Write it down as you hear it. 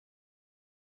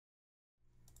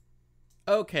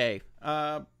Okay.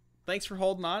 Thanks for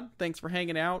holding on. Thanks for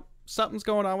hanging out. Something's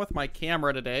going on with my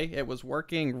camera today. It was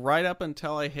working right up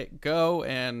until I hit go,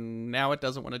 and now it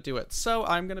doesn't want to do it. So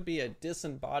I'm going to be a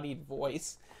disembodied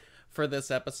voice for this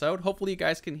episode. Hopefully you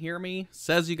guys can hear me.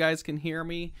 Says you guys can hear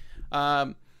me.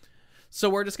 So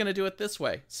we're just going to do it this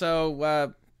way.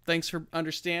 So thanks for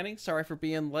understanding. Sorry for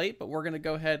being late, but we're going to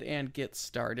go ahead and get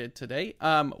started today.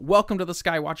 Welcome to the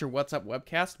Skywatcher What's Up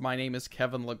webcast. My name is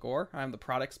Kevin Lagore. I'm the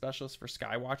product specialist for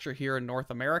Skywatcher here in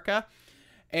North America.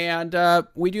 And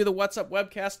we do the What's Up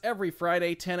webcast every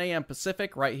Friday, 10 a.m.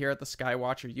 Pacific, right here at the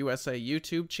Skywatcher USA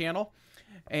YouTube channel.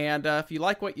 And if you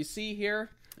like what you see here,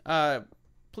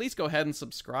 please go ahead and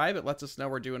subscribe. It lets us know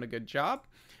we're doing a good job.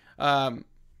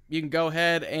 You can go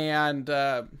ahead and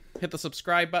hit the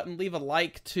subscribe button. Leave a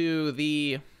like to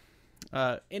the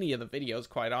any of the videos,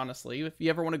 quite honestly. If you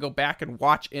ever want to go back and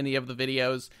watch any of the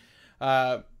videos,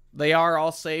 they are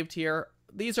all saved here.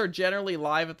 These are generally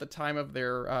live at the time of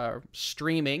their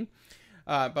streaming,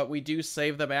 but we do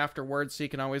save them afterwards, so you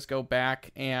can always go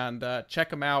back and check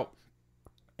them out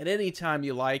at any time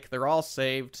you like. They're all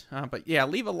saved. But yeah,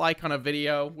 leave a like on a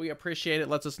video. We appreciate it.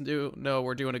 Lets us know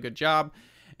we're doing a good job,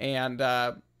 and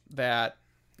that,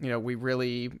 you know, we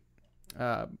really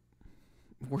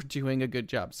we're doing a good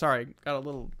job. Sorry, got a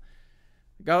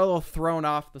little thrown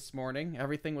off this morning.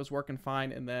 Everything was working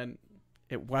fine, and then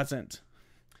it wasn't.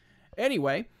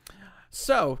 Anyway,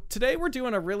 so today we're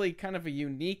doing a really kind of a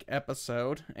unique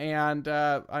episode, and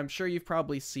I'm sure you've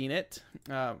probably seen it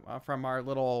from our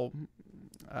little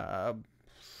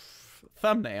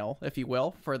thumbnail, if you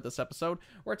will, for this episode.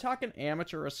 We're talking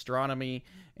amateur astronomy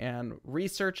and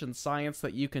research and science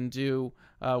that you can do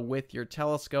with your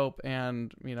telescope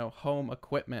and, you know, home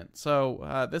equipment.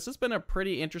 So this has been a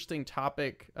pretty interesting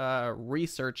topic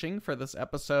researching for this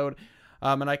episode.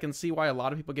 And I can see why a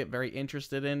lot of people get very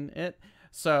interested in it.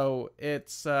 So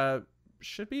it's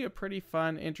should be a pretty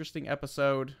fun, interesting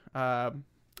episode.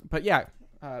 But yeah,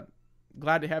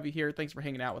 glad to have you here. Thanks for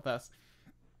hanging out with us.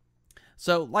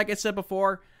 So like I said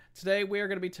before, today we are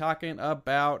going to be talking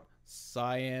about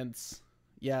science.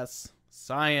 Yes,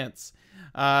 science.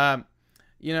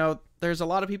 You know, there's a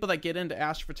lot of people that get into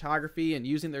astrophotography and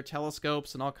using their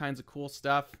telescopes and all kinds of cool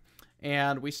stuff.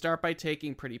 And we start by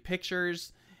taking pretty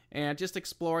pictures and just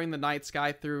exploring the night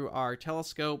sky through our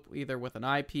telescope, either with an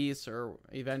eyepiece or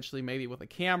eventually maybe with a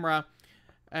camera.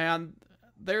 And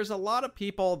there's a lot of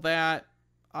people that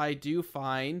I do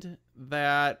find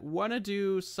that want to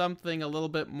do something a little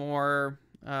bit more,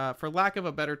 for lack of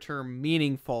a better term,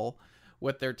 meaningful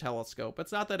with their telescope.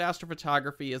 It's not that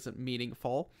astrophotography isn't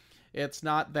meaningful. It's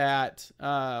not that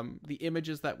the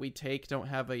images that we take don't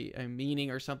have a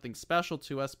meaning or something special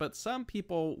to us, but some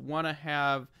people want to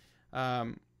have...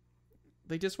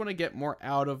 they just want to get more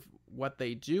out of what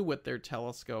they do with their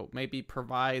telescope, maybe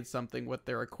provide something with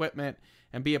their equipment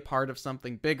and be a part of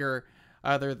something bigger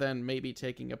other than maybe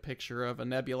taking a picture of a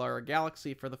nebula or a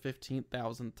galaxy for the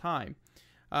 15,000th time.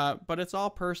 But it's all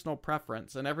personal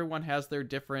preference, and everyone has their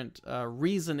different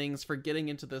reasonings for getting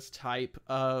into this type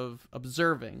of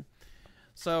observing.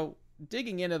 So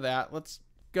digging into that, let's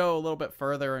go a little bit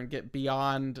further and get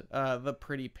beyond the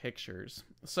pretty pictures.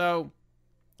 So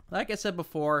like I said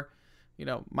before, you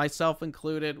know, myself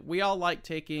included, we all like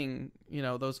taking, you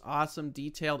know, those awesome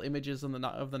detailed images of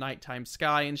the nighttime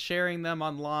sky and sharing them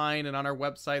online and on our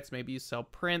websites. Maybe you sell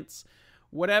prints,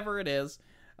 whatever it is.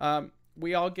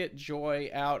 We all get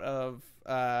joy out of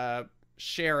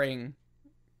sharing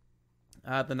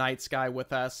the night sky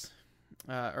with us,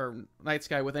 or night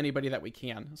sky with anybody that we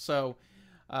can. So,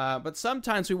 but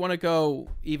sometimes we want to go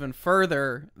even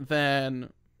further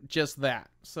than just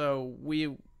that. So we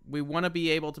want to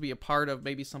be able to be a part of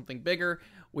maybe something bigger.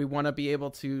 We want to be able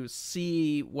to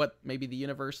see what maybe the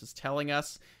universe is telling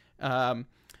us.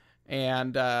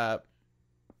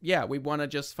 Yeah, we want to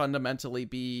just fundamentally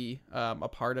be a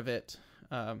part of it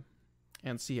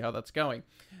and see how that's going.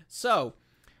 So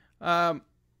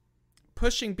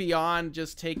pushing beyond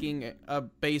just taking a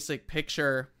basic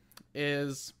picture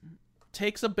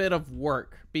takes a bit of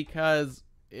work, because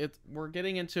we're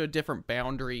getting into a different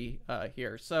boundary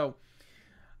here. So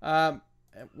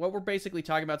what we're basically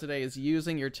talking about today is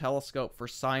using your telescope for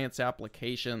science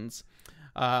applications.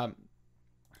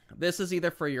 This is either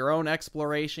for your own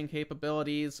exploration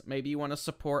capabilities, maybe you want to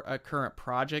support a current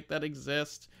project that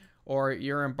exists, or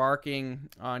you're embarking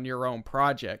on your own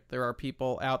project. There are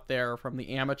people out there from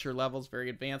the amateur levels, very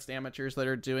advanced amateurs, that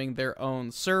are doing their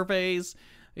own surveys.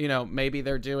 You know, maybe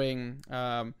they're doing,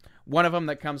 one of them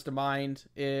that comes to mind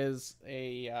is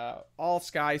a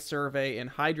all-sky survey in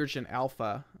hydrogen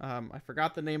alpha. I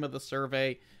forgot the name of the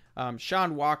survey.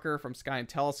 Sean Walker from Sky and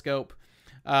Telescope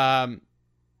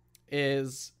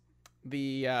is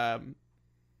the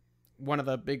one of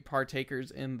the big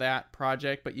partakers in that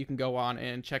project, but you can go on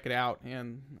and check it out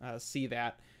and see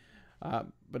that.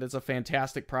 But it's a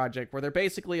fantastic project where they're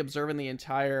basically observing the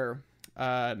entire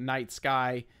night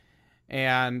sky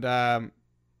and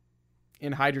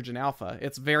in hydrogen alpha.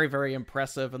 It's very, very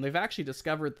impressive, and they've actually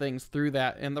discovered things through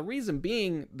that. And the reason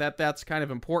being that that's kind of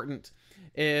important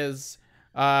is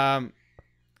a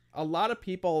lot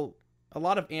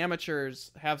of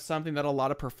amateurs have something that a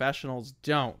lot of professionals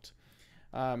don't.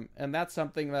 And that's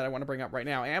something that I want to bring up right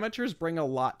now. Amateurs bring a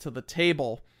lot to the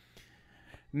table.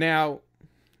 Now,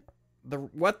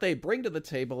 what they bring to the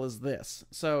table is this.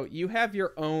 So you have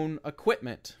your own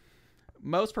equipment.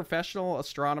 Most professional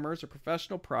astronomers or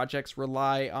professional projects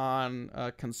rely on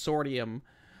a consortium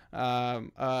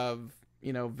of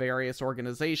various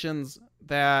organizations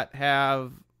that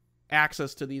have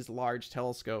access to these large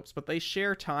telescopes, but they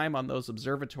share time on those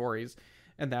observatories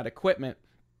and that equipment.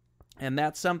 And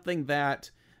that's something that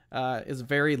is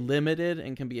very limited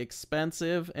and can be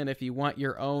expensive. And if you want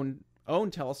your own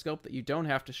telescope that you don't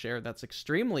have to share, that's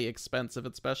extremely expensive,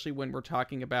 especially when we're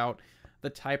talking about the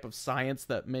type of science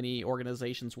that many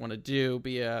organizations want to do,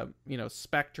 be a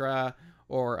spectra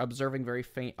or observing very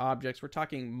faint objects. We're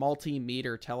talking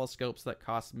multimeter telescopes that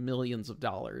cost millions of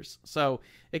dollars. So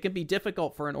it can be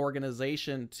difficult for an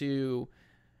organization to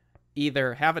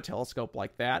either have a telescope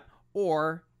like that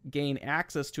or gain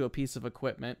access to a piece of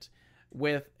equipment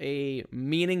with a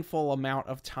meaningful amount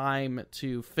of time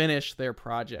to finish their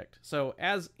project. So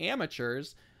as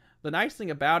amateurs, the nice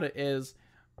thing about it is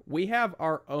we have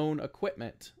our own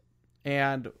equipment,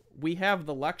 and we have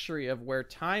the luxury of where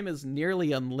time is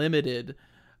nearly unlimited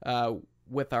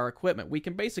with our equipment. We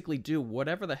can basically do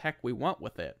whatever the heck we want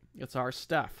with it. It's our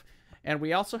stuff. And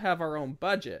we also have our own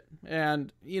budget.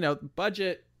 And,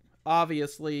 budget,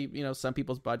 obviously, some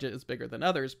people's budget is bigger than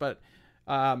others, but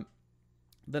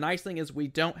the nice thing is we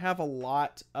don't have a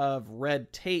lot of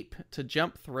red tape to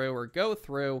jump through or go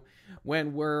through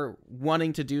when we're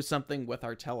wanting to do something with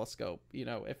our telescope.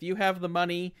 If you have the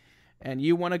money and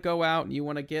you want to go out and you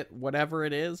want to get whatever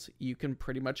it is, you can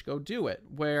pretty much go do it.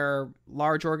 Where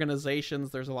large organizations,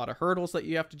 there's a lot of hurdles that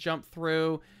you have to jump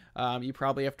through. You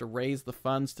probably have to raise the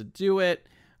funds to do it.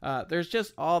 There's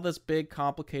just all this big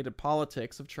complicated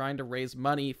politics of trying to raise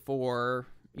money for,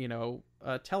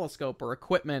 a telescope or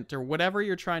equipment or whatever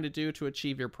you're trying to do to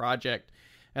achieve your project.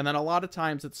 And then a lot of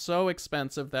times it's so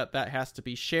expensive that has to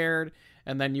be shared,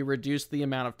 and then you reduce the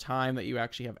amount of time that you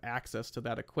actually have access to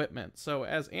that equipment. So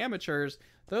as amateurs,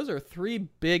 those are three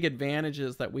big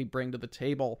advantages that we bring to the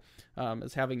table,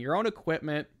 is having your own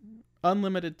equipment,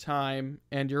 unlimited time,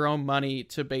 and your own money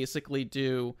to basically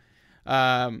do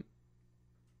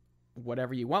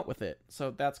whatever you want with it.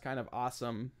 So that's kind of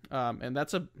awesome. And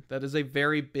that is a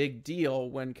very big deal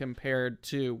when compared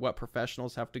to what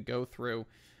professionals have to go through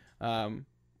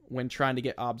when trying to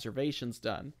get observations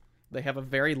done. They have a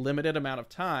very limited amount of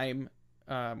time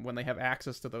when they have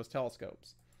access to those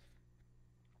telescopes.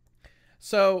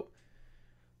 So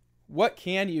what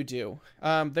can you do?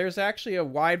 There's actually a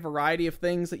wide variety of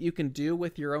things that you can do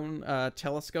with your own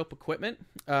telescope equipment.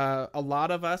 A lot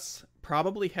of us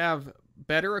probably have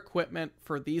better equipment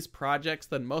for these projects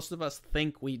than most of us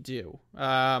think we do.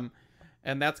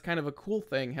 And that's kind of a cool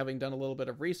thing, having done a little bit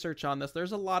of research on this.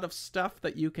 There's a lot of stuff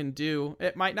that you can do.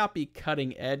 It might not be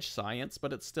cutting edge science,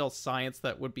 but it's still science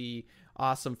that would be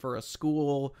awesome for a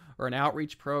school or an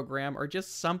outreach program or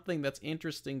just something that's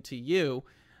interesting to you.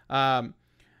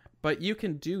 But you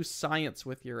can do science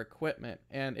with your equipment,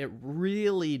 and it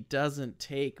really doesn't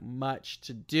take much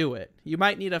to do it. You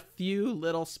might need a few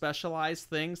little specialized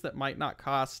things that might not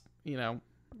cost, a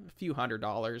few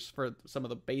 $100s for some of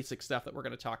the basic stuff that we're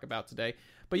going to talk about today.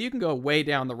 But you can go way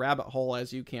down the rabbit hole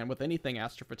as you can with anything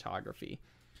astrophotography.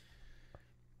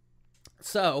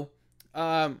 So,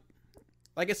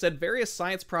 like I said, various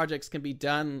science projects can be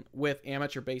done with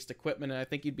amateur-based equipment, and I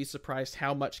think you'd be surprised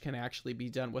how much can actually be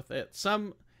done with it.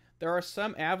 There are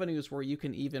some avenues where you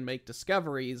can even make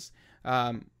discoveries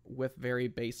with very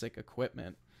basic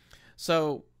equipment.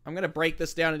 So I'm going to break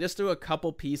this down and just do a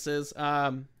couple pieces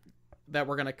that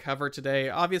we're going to cover today.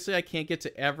 Obviously, I can't get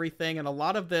to everything, and a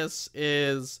lot of this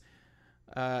is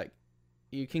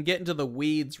you can get into the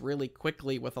weeds really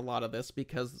quickly with a lot of this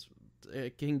because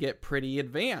it can get pretty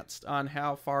advanced on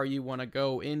how far you want to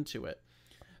go into it.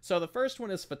 So the first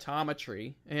one is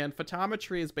photometry, and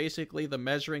photometry is basically the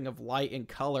measuring of light and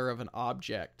color of an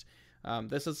object.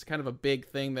 This is kind of a big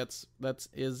thing that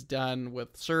is done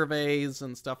with surveys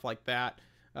and stuff like that,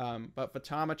 but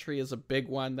photometry is a big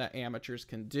one that amateurs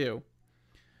can do.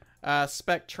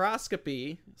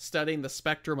 Spectroscopy, studying the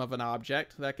spectrum of an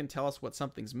object, that can tell us what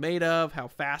something's made of, how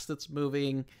fast it's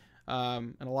moving,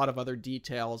 and a lot of other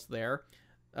details there.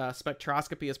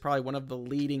 Spectroscopy is probably one of the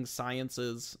leading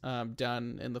sciences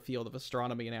done in the field of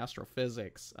astronomy and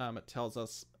astrophysics. It tells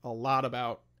us a lot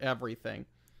about everything.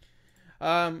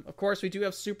 Of course, we do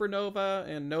have supernova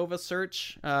and nova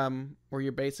search, where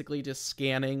you're basically just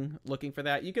scanning, looking for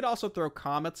that. You could also throw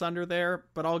comets under there,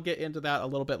 but I'll get into that a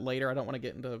little bit later. I don't want to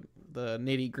get into the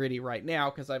nitty-gritty right now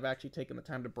because I've actually taken the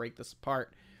time to break this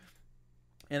apart.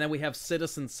 And then we have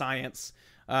citizen science,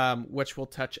 which we'll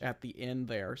touch at the end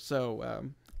there. So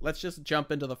let's just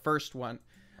jump into the first one.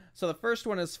 So the first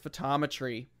one is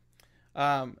photometry.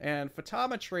 And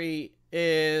photometry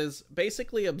is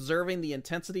basically observing the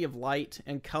intensity of light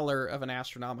and color of an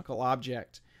astronomical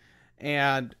object.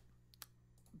 And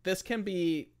this can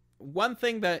be one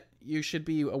thing that you should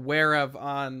be aware of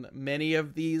on many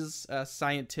of these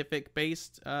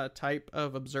scientific-based type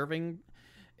of observing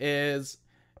is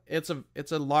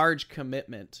it's a large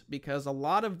commitment, because a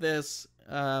lot of this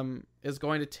is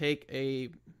going to take a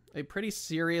pretty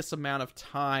serious amount of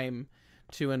time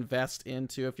to invest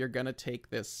into if you're going to take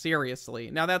this seriously.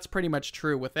 Now, that's pretty much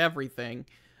true with everything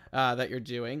that you're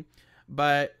doing,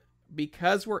 but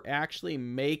because we're actually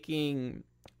making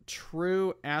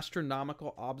true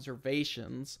astronomical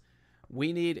observations,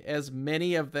 we need as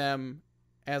many of them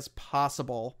as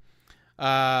possible.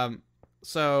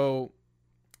 So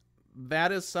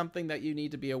that is something that you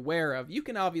need to be aware of. You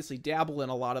can obviously dabble in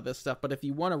a lot of this stuff, but if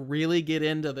you want to really get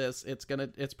into this,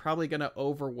 it's probably gonna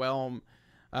overwhelm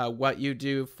what you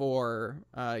do for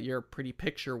your pretty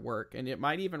picture work, and it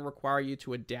might even require you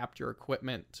to adapt your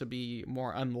equipment to be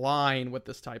more in line with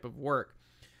this type of work.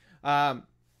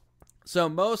 So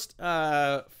most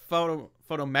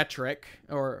photometric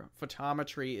or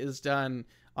photometry is done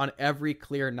on every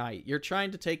clear night. You're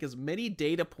trying to take as many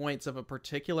data points of a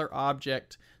particular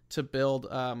object to build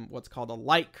what's called a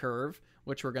light curve,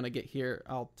 which we're going to get here.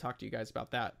 I'll talk to you guys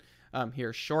about that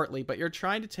here shortly, but you're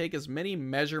trying to take as many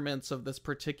measurements of this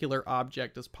particular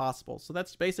object as possible. So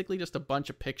that's basically just a bunch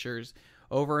of pictures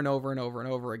over and over and over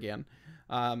and over again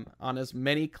on as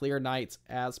many clear nights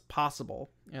as possible.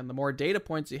 And the more data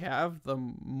points you have, the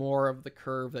more of the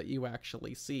curve that you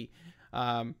actually see.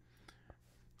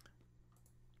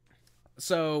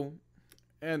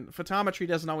 And photometry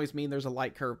doesn't always mean there's a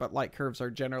light curve, but light curves are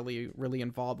generally really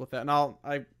involved with that. And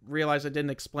I realize I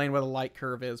didn't explain what a light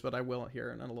curve is, but I will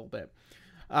here in a little bit.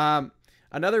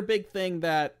 Another big thing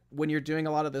that when you're doing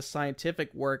a lot of this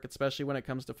scientific work, especially when it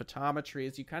comes to photometry,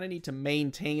 is you kind of need to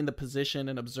maintain the position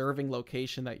and observing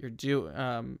location that you're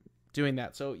doing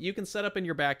that. So you can set up in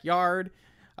your backyard,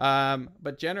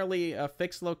 but generally a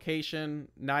fixed location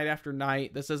night after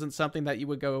night. This isn't something that you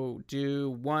would go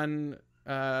do one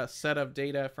set of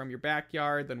data from your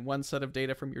backyard, then one set of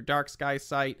data from your dark sky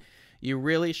site. You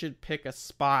really should pick a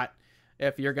spot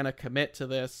if you're going to commit to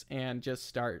this and just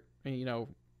start,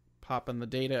 popping the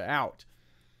data out.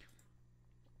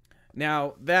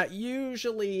 Now, that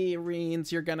usually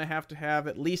means you're going to have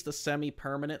at least a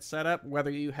semi-permanent setup,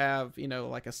 whether you have,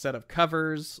 like a set of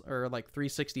covers or like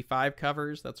 365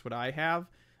 covers. That's what I have.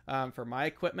 For my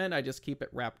equipment, I just keep it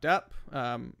wrapped up.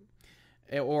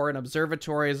 Or an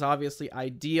observatory is obviously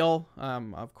ideal.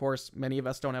 Of course, many of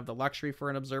us don't have the luxury for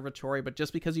an observatory, but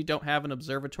just because you don't have an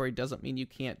observatory doesn't mean you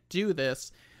can't do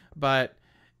this. But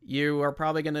you are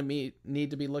probably going to need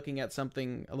to be looking at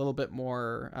something a little bit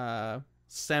more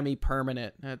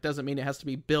semi-permanent. It doesn't mean it has to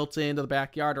be built into the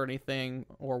backyard or anything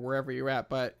or wherever you're at,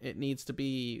 but it needs to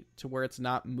be to where it's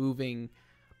not moving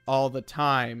all the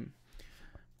time.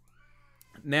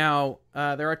 Now,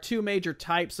 there are two major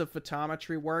types of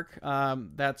photometry work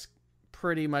that's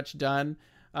pretty much done,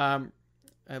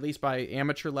 at least by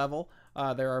amateur level.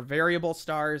 There are variable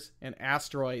stars and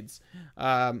asteroids.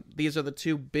 These are the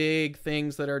two big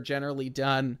things that are generally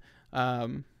done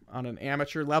on an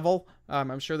amateur level.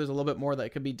 I'm sure there's a little bit more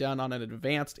that could be done on an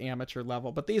advanced amateur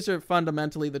level, but these are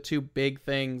fundamentally the two big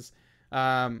things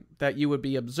that you would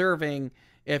be observing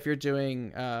if you're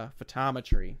doing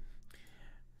photometry.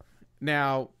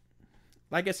 Now,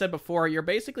 like I said before, you're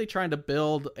basically trying to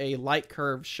build a light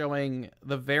curve showing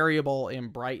the variable in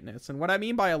brightness. And what I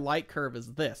mean by a light curve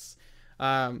is this.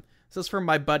 This is from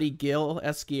my buddy Gil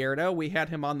Esquierdo. We had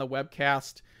him on the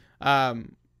webcast a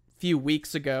few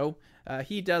weeks ago.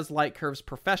 He does light curves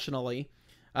professionally,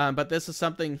 but this is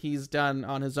something he's done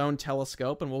on his own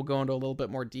telescope, and we'll go into a little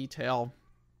bit more detail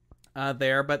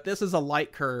there. But this is a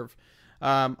light curve.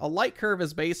 A light curve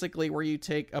is basically where you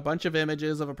take a bunch of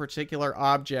images of a particular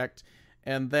object,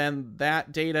 and then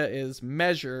that data is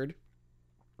measured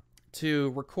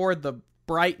to record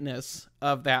brightness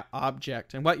of that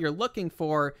object. And what you're looking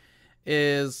for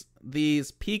is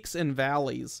these peaks and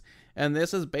valleys. And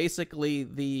this is basically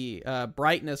the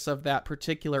brightness of that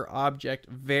particular object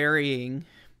varying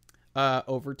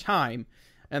over time.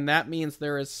 And that means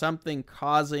there is something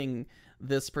causing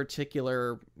this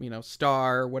particular,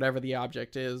 star, whatever the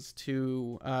object is,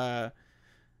 to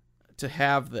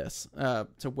have this,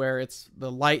 to where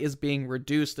the light is being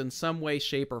reduced in some way,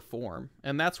 shape, or form.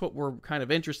 And that's what we're kind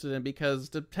of interested in, because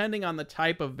depending on the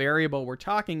type of variable we're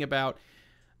talking about,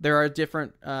 there's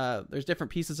different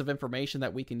pieces of information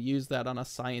that we can use that on a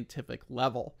scientific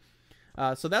level.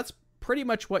 So that's pretty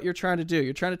much what you're trying to do.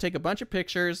 You're trying to take a bunch of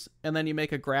pictures and then you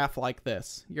make a graph like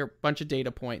this. You're a bunch of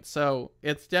data points. So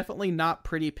it's definitely not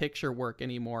pretty picture work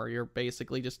anymore. You're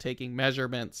basically just taking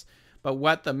measurements, but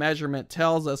what the measurement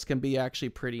tells us can be actually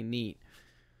pretty neat.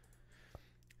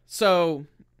 So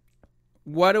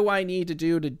what do I need to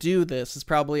do this is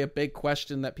probably a big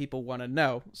question that people want to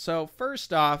know. So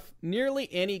first off, nearly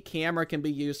any camera can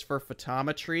be used for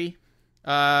photometry.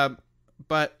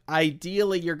 But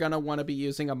ideally, you're going to want to be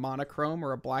using a monochrome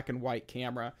or a black and white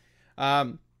camera.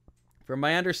 From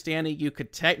my understanding, you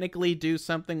could technically do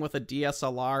something with a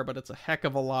DSLR, but it's a heck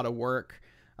of a lot of work.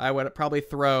 I would probably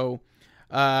throw,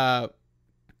 one-shot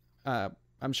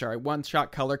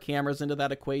color cameras into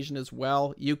that equation as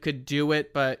well. You could do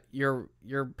it, but you're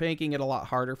making it a lot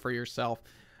harder for yourself.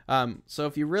 So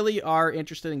if you really are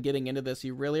interested in getting into this,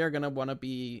 you really are going to want to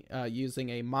be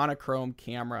using a monochrome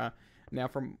camera. Now,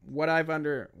 from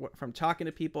from talking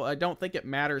to people, I don't think it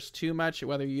matters too much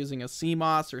whether you're using a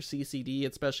CMOS or CCD,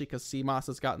 especially because CMOS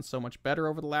has gotten so much better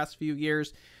over the last few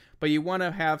years. But you want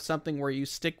to have something where you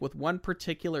stick with one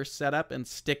particular setup and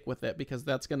stick with it, because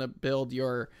that's going to build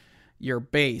your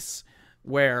base,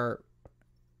 where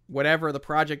whatever the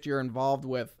project you're involved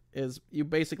with is, you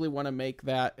basically want to make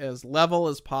that as level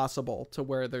as possible to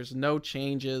where there's no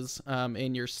changes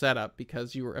in your setup,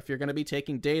 because if you're going to be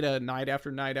taking data night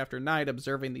after night after night,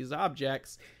 observing these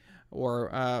objects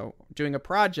or doing a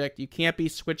project, you can't be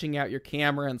switching out your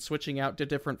camera and switching out to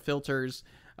different filters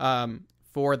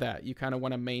for that. You kind of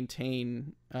want to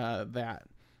maintain that.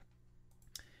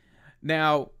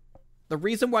 Now, the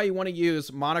reason why you want to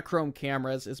use monochrome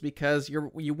cameras is because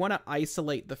you want to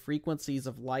isolate the frequencies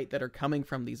of light that are coming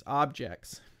from these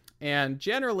objects. And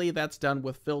generally that's done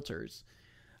with filters.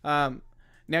 Now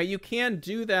you can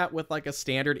do that with like a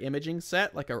standard imaging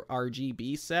set, like a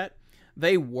RGB set.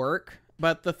 They work,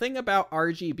 but the thing about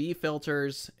RGB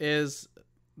filters is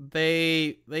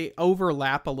they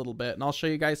overlap a little bit. And I'll show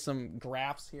you guys some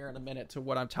graphs here in a minute to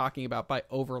what I'm talking about by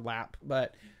overlap.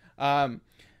 But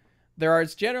there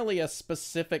is generally a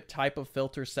specific type of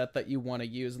filter set that you want to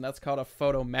use, and that's called a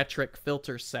photometric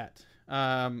filter set.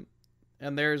 And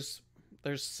there's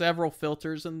several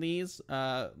filters in these,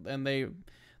 and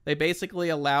they basically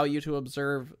allow you to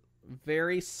observe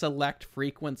very select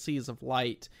frequencies of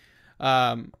light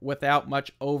without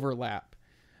much overlap.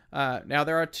 Now,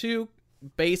 there are two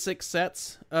basic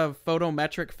sets of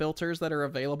photometric filters that are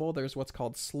available. There's what's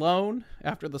called Sloan,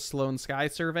 after the Sloan Sky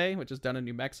Survey, which is done in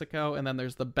New Mexico, and then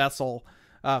there's the Bessel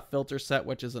filter set,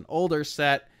 which is an older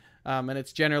set, and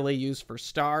it's generally used for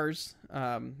stars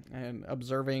and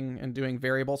observing and doing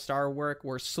variable star work,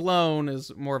 where Sloan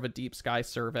is more of a deep sky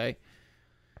survey.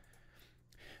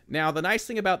 Now, the nice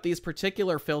thing about these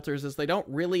particular filters is they don't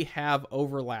really have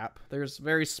overlap. There's a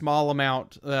very small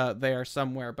amount there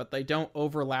somewhere, but they don't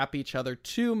overlap each other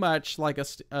too much like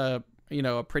a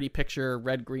pretty picture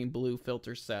red, green, blue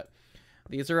filter set.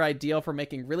 These are ideal for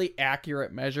making really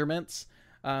accurate measurements,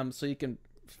 so you can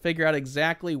figure out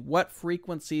exactly what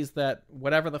frequencies that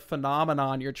whatever the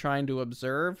phenomenon you're trying to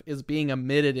observe is being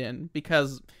emitted in.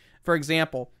 Because, for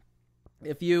example,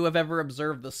 if you have ever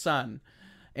observed the sun,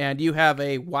 and you have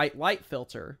a white light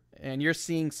filter and you're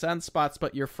seeing sunspots,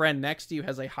 but your friend next to you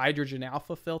has a hydrogen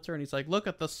alpha filter and he's like, look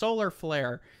at the solar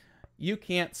flare. You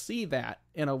can't see that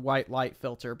in a white light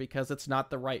filter because it's not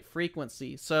the right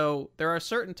frequency. So there are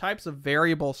certain types of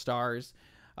variable stars.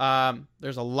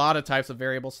 There's a lot of types of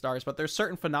variable stars, but there's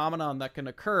certain phenomenon that can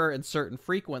occur in certain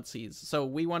frequencies. So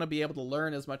we want to be able to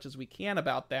learn as much as we can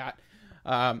about that.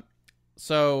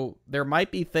 So there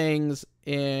might be things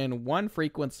in one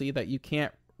frequency that you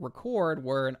can't record,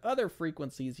 where in other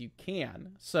frequencies you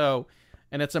can. So,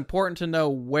 and it's important to know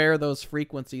where those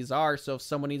frequencies are. So if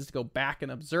someone needs to go back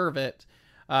and observe it,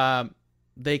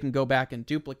 they can go back and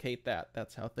duplicate that.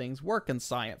 That's how things work in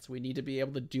science. We need to be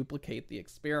able to duplicate the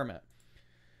experiment.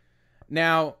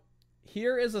 Now,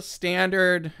 here is a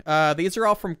standard. These are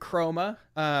all from Chroma.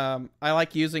 I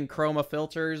like using Chroma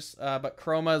filters, but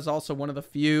Chroma is also one of the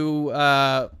few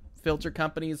filter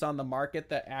companies on the market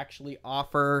that actually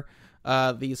offer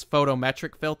these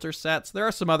photometric filter sets. There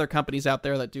are some other companies out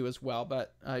there that do as well,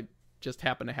 but I just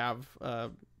happen to have,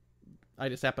 I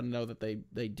just happen to know that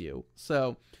they do.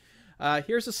 So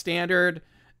here's a standard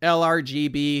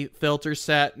LRGB filter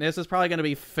set. And this is probably going to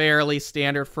be fairly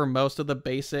standard for most of the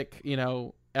basic,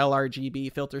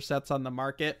 LRGB filter sets on the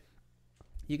market.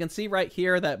 You can see right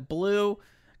here that blue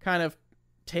kind of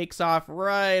takes off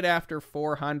right after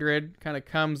 400, kind of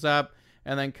comes up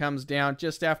and then comes down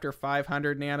just after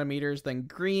 500 nanometers. Then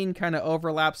green kind of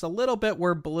overlaps a little bit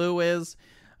where blue is,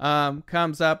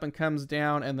 comes up and comes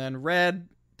down, and then red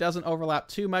doesn't overlap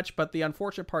too much, but the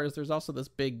unfortunate part is there's also this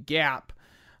big gap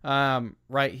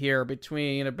right here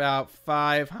between about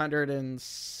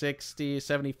 560,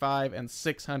 75, and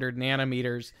 600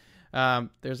 nanometers.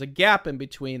 There's a gap in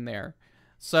between there.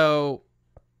 So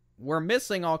we're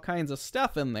missing all kinds of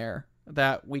stuff in there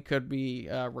that we could be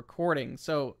recording.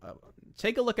 So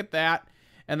take a look at that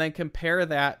and then compare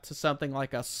that to something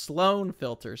like a Sloan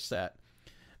filter set.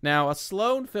 Now, a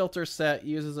Sloan filter set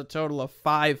uses a total of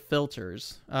 5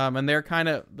 filters, and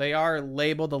they are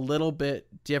labeled a little bit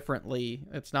differently.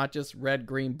 It's not just red,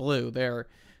 green, blue. They're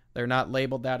not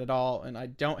labeled that at all, and I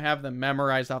don't have them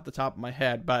memorized off the top of my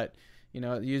head, but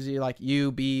usually like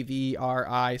U, B, V, R,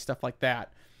 I, stuff like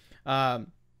that. So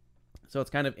it's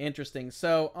kind of interesting.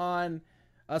 So on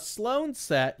a Sloan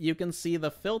set, you can see the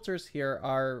filters here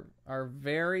are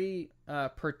very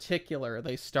particular.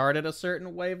 They start at a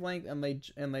certain wavelength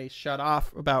and they shut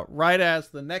off about right as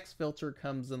the next filter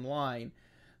comes in line.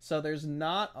 So there's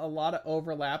not a lot of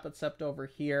overlap except over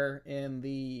here in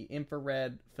the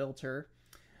infrared filter,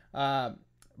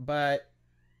 but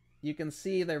you can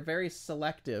see they're very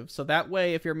selective. So that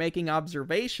way, if you're making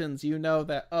observations, you know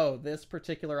that, oh, this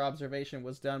particular observation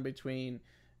was done between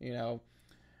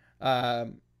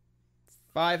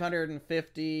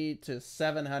 550 to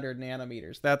 700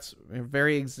 nanometers. That's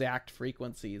very exact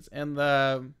frequencies. And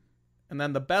then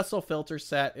the Bessel filter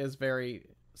set is very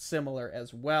similar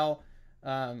as well,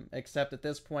 except at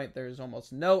this point there's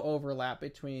almost no overlap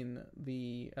between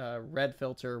the red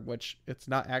filter, which it's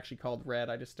not actually called red,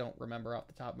 I just don't remember off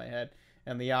the top of my head,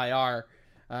 and the IR.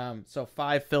 So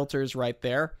 5 filters right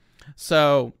there.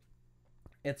 So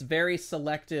it's very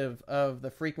selective of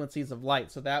the frequencies of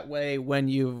light. So that way, when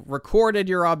you've recorded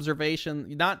your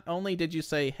observation, not only did you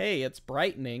say, hey, it's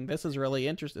brightening, this is really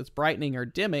interesting, it's brightening or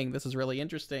dimming, this is really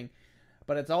interesting,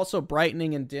 but it's also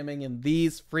brightening and dimming in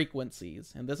these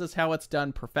frequencies. And this is how it's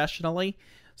done professionally.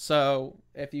 So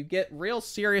if you get real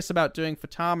serious about doing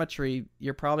photometry,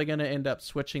 you're probably going to end up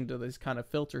switching to these kind of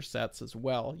filter sets as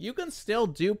well. You can still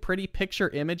do pretty picture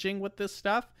imaging with this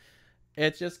stuff.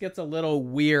 It just gets a little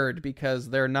weird because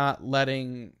they're not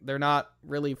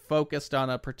really focused on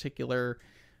a particular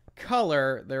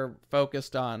color. They're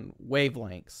focused on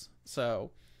wavelengths.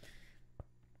 So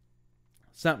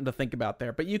something to think about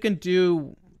there. But you can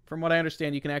do, from what I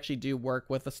understand, you can actually do work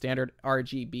with a standard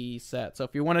RGB set. So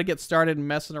if you want to get started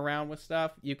messing around with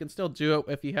stuff, you can still do it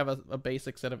if you have a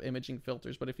basic set of imaging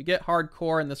filters. But if you get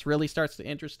hardcore and this really starts to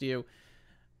interest you,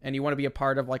 and you want to be a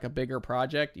part of like a bigger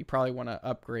project, you probably want to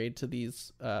upgrade to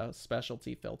these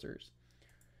specialty filters.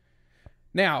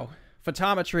 Now,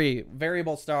 photometry,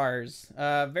 variable stars.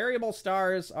 Variable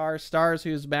stars are stars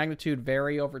whose magnitude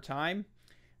vary over time.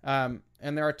 And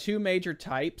there are 2 major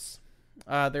types.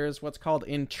 There's what's called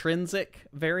intrinsic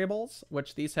variables,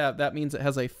 which that means it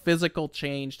has a physical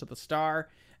change to the star.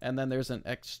 And then there's an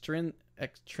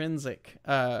extrinsic,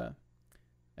 I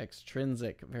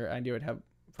knew I'd have a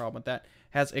problem with that,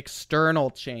 has external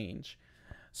change.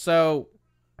 So,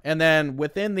 and then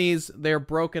within these, they're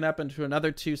broken up into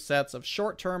another 2 sets of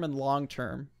short-term and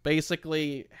long-term.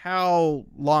 Basically, how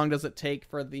long does it take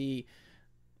for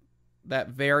that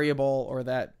variable or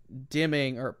that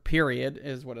dimming, or period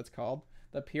is what it's called,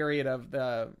 the period of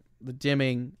the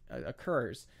dimming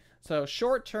occurs. So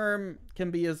short-term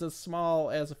can be as small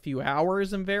as a few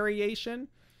hours in variation,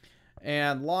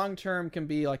 and long-term can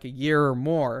be like a year or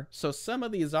more. So some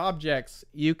of these objects,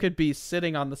 you could be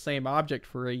sitting on the same object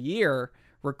for a year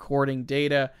recording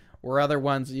data, or other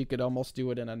ones you could almost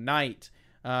do it in a night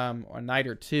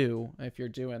or 2 if you're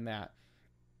doing that.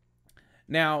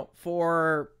 Now,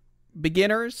 for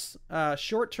beginners,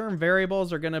 short-term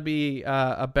variables are going to be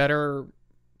a better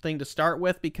thing to start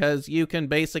with, because you can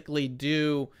basically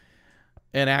do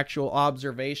an actual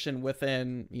observation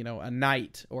within, a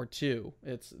night or 2.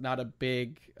 It's not a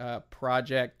big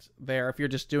project there if you're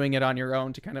just doing it on your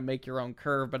own to kind of make your own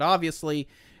curve. But obviously,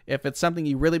 if it's something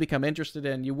you really become interested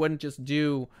in, you wouldn't just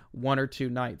do 1 or 2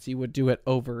 nights. You would do it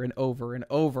over and over and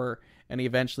over, and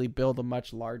eventually build a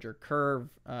much larger curve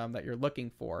that you're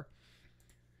looking for.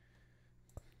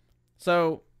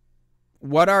 So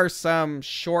what are some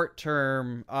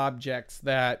short-term objects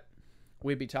that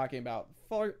we'd be talking about?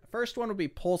 First one would be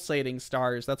pulsating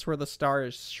stars. That's where the star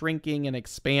is shrinking and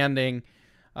expanding.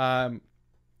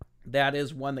 That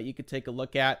is one that you could take a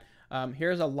look at.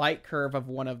 Here's a light curve of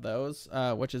one of those,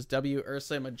 which is W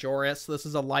Ursae Majoris. This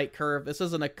is a light curve. This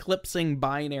is an eclipsing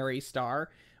binary star,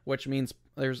 which means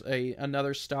there's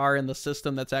another star in the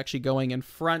system that's actually going in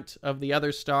front of the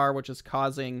other star, which is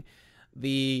causing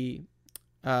the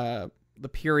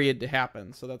period to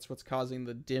happen. So that's what's causing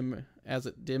the dim as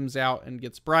it dims out and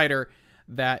gets brighter.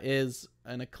 That is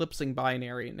an eclipsing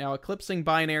binary. Now, eclipsing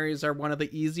binaries are one of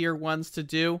the easier ones to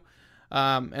do,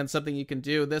 and something you can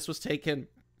do. This was taken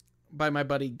by my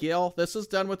buddy Gil. This is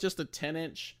done with just a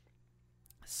 10-inch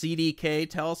CDK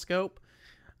telescope.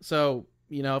 So,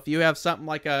 you know, if you have something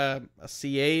like a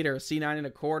C8 or a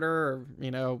C9 1/4 or,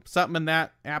 you know, something in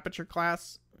that aperture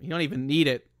class, you don't even need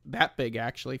it that big,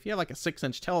 actually. If you have like a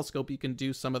 6-inch telescope, you can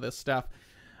do some of this stuff.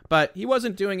 But he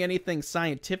wasn't doing anything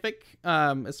scientific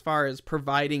as far as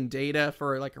providing data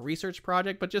for like a research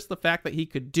project, but just the fact that he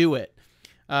could do it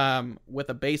with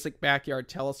a basic backyard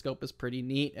telescope is pretty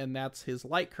neat, and that's his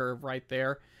light curve right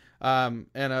there. And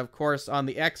of course, on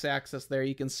the x-axis there,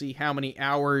 you can see how many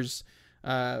hours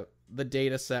the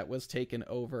data set was taken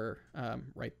over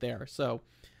right there. So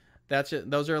that's it.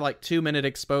 Those are like 2-minute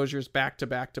exposures back to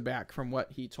back to back from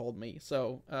what he told me.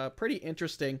 So pretty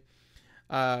interesting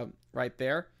right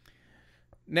there.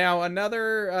 Now,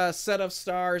 another set of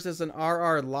stars is an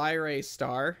RR Lyrae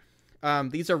star.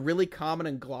 These are really common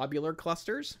in globular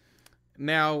clusters.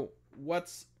 Now,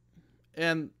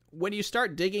 when you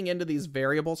start digging into these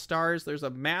variable stars, there's a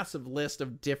massive list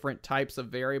of different types of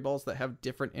variables that have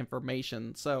different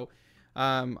information. So,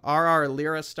 RR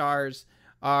Lyrae stars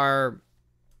are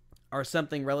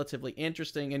something relatively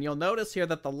interesting, and you'll notice here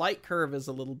that the light curve is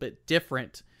a little bit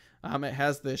different. It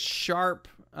has this sharp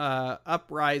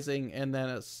uprising, and then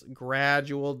a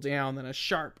gradual down, then a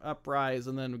sharp uprise,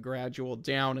 and then a gradual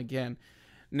down again.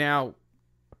 Now,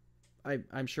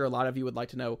 I'm sure a lot of you would like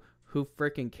to know, who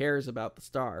freaking cares about the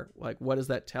star? Like, what does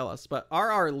that tell us? But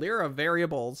RR Lyrae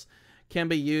variables can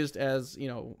be used as, you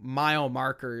know, mile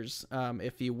markers,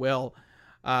 if you will,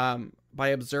 by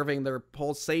observing their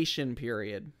pulsation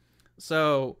period.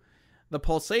 So the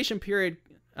pulsation period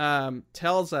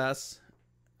tells us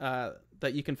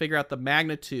that you can figure out the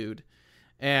magnitude,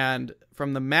 and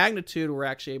from the magnitude we're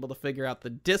actually able to figure out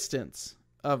the distance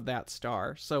of that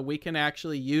star. So we can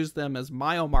actually use them as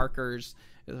mile markers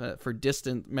for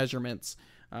distant measurements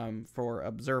for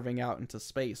observing out into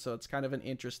space. So it's kind of an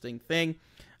interesting thing,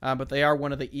 but they are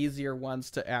one of the easier ones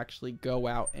to actually go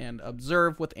out and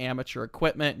observe with amateur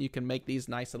equipment. You can make these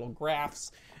nice little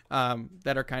graphs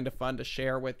that are kind of fun to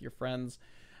share with your friends.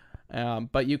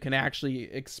 But you can actually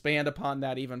expand upon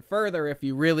that even further if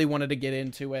you really wanted to get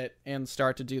into it and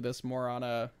start to do this more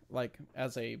on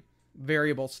as a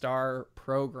variable star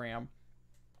program.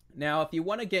 Now, if you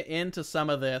want to get into some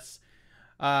of this,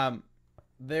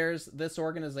 there's this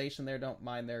organization there. Don't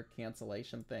mind their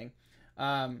cancellation thing.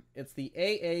 It's the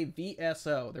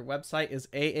AAVSO. Their website is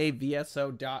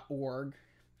aavso.org.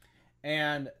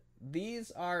 And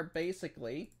these are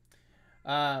basically...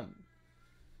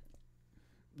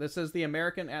 this is the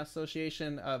American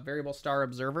Association of Variable Star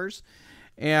Observers.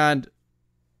 And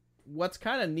what's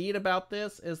kind of neat about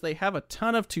this is they have a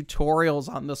ton of tutorials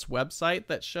on this website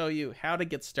that show you how to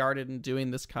get started in doing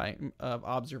this kind of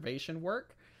observation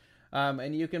work.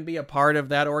 And you can be a part of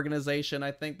that organization.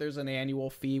 I think there's an annual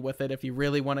fee with it if you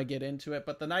really want to get into it.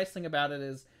 But the nice thing about it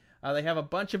is they have a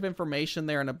bunch of information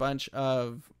there and a bunch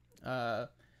of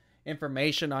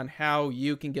information on how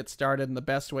you can get started and the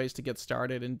best ways to get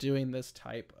started in doing this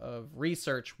type of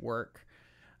research work.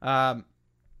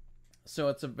 So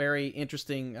it's a very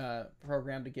interesting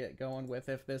program to get going with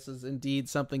if this is indeed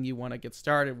something you want to get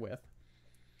started with.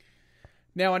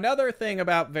 Now, another thing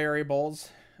about variables,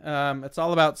 it's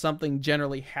all about something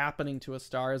generally happening to a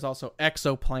star, is also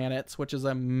exoplanets, which is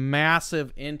a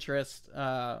massive interest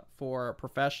for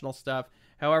professional stuff.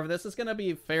 However, this is going to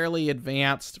be fairly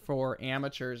advanced for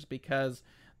amateurs because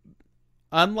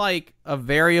unlike a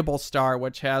variable star,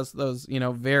 which has those, you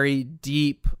know, very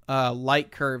deep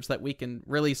light curves that we can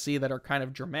really see that are kind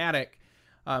of dramatic,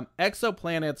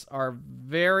 exoplanets are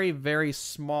very, very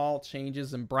small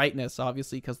changes in brightness,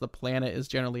 obviously, because the planet is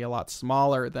generally a lot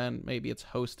smaller than maybe its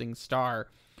hosting star.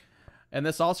 And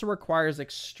this also requires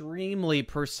extremely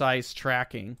precise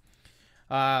tracking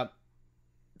to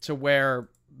where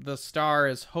the star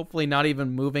is hopefully not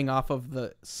even moving off of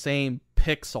the same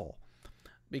pixel,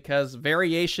 because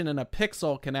variation in a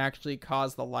pixel can actually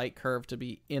cause the light curve to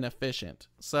be inefficient.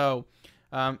 So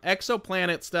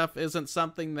Exoplanet stuff isn't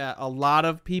something that a lot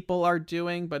of people are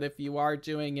doing, but if you are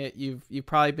doing it, you've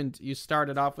probably you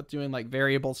started off with doing like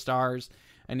variable stars,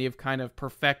 and you've kind of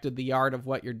perfected the art of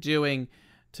what you're doing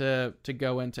to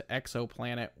go into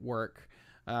exoplanet work.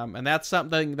 And that's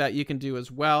something that you can do as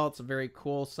well. It's a very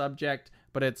cool subject,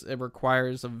 but it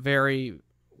requires a very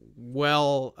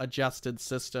well-adjusted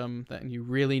system that you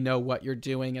really know what you're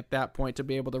doing at that point to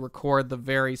be able to record the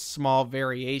very small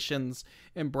variations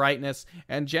in brightness.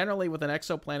 And generally with an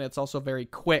exoplanet, it's also very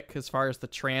quick as far as the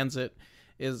transit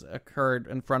is occurred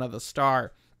in front of the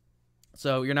star.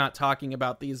 So you're not talking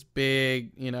about these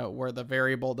big, where the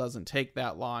variable doesn't take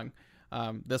that long.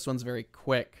 This one's very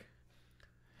quick.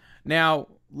 Now,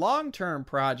 long-term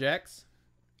projects,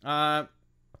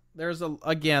 there's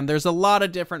a lot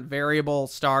of different variable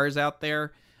stars out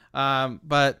there,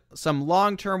 but some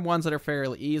long-term ones that are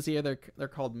fairly easy, they're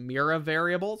called Mira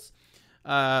variables.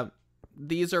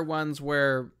 These are ones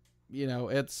where,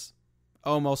 it's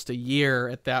almost a year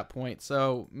at that point.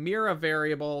 So Mira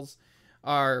variables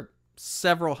are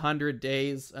several hundred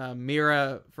days.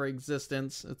 Mira, for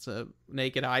existence, it's a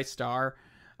naked eye star,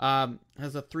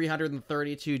 has a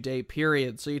 332-day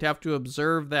period. So you'd have to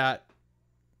observe that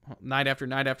night after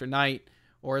night after night,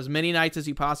 or as many nights as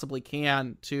you possibly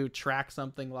can, to track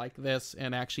something like this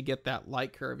and actually get that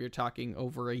light curve. You're talking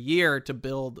over a year to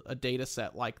build a data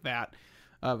set like that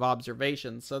of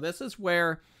observations. So this is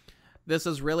where this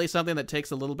is really something that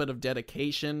takes a little bit of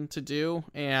dedication to do,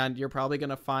 and you're probably going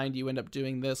to find you end up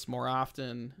doing this more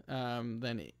often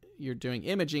than you're doing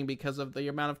imaging because of the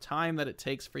amount of time that it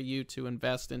takes for you to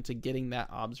invest into getting that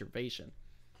observation.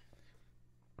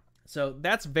 So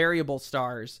that's variable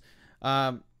stars.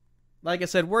 Like I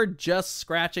said, we're just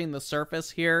scratching the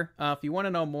surface here. If you want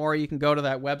to know more, you can go to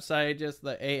that website, just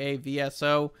the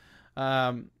AAVSO,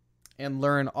 and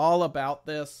learn all about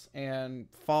this and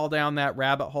fall down that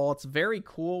rabbit hole. It's very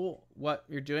cool what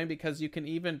you're doing because you can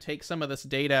even take some of this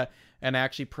data and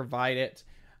actually provide it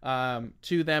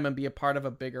to them and be a part of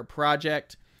a bigger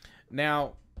project.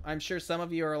 Now, I'm sure some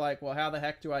of you are like, well, how the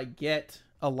heck do I get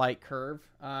a light curve?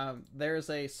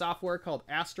 There's a software called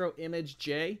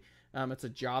Astronomy. It's a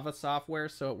Java software,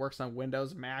 so it works on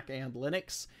Windows, Mac, and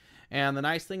Linux. And the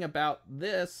nice thing about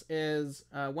this is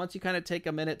once you kind of take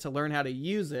a minute to learn how to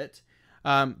use it,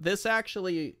 this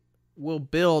actually will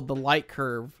build the light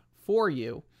curve for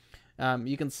you.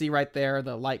 You can see right there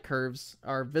the light curves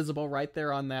are visible right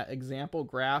there on that example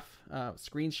graph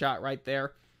screenshot right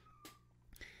there.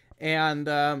 And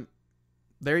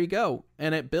there you go.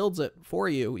 And it builds it for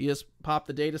you. You just pop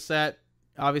the data set.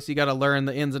 Obviously, you got to learn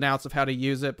the ins and outs of how to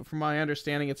use it. But from my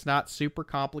understanding, it's not super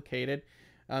complicated.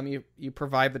 You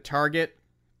provide the target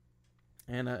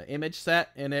and an image set,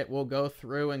 and it will go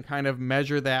through and kind of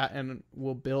measure that and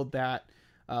will build that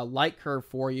light curve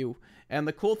for you. And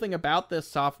the cool thing about this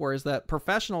software is that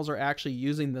professionals are actually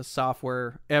using this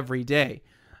software every day.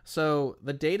 So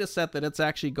the data set that it's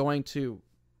actually going to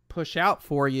push out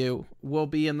for you will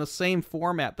be in the same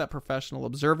format that professional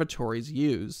observatories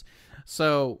use.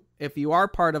 So if you are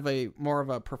part of more of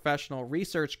a professional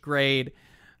research grade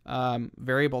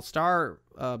variable star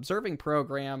observing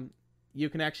program, you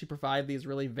can actually provide these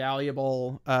really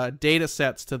valuable data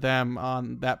sets to them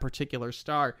on that particular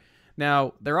star.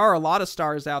 Now, there are a lot of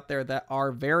stars out there that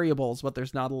are variables, but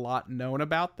there's not a lot known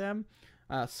about them.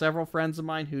 Several friends of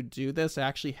mine who do this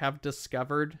actually have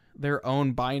discovered their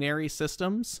own binary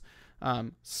systems,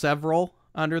 several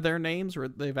under their names, where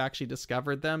they've actually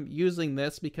discovered them using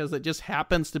this because it just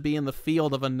happens to be in the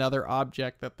field of another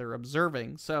object that they're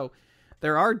observing. So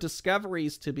there are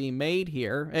discoveries to be made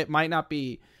here. It might not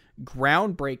be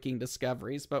groundbreaking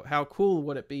discoveries, but how cool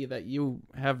would it be that you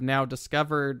have now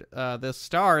discovered this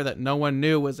star that no one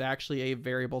knew was actually a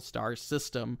variable star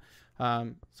system.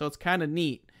 So it's kind of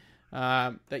neat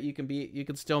that you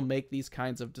can still make these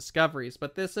kinds of discoveries.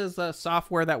 But this is a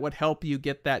software that would help you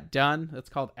get that done. It's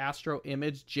called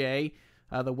Astronomy.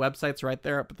 The website's right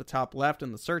there up at the top left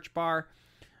in the search bar,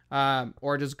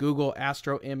 or just Google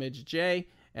Astronomy.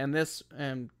 And this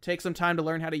take some time to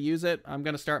learn how to use it. I'm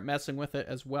going to start messing with it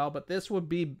as well. But this would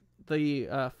be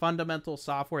the fundamental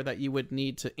software that you would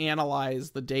need to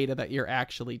analyze the data that you're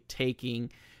actually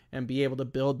taking and be able to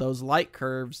build those light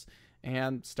curves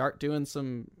and start doing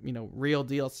some, real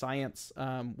deal science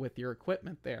with your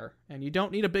equipment there. And you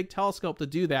don't need a big telescope to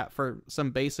do that for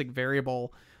some basic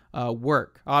variable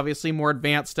work. Obviously, more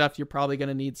advanced stuff, you're probably going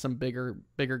to need some bigger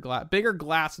glass. Bigger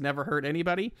glass never hurt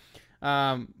anybody,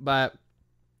 but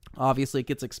obviously it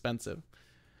gets expensive.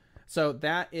 So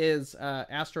that is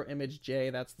Astronomy.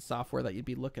 That's the software that you'd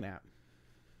be looking at.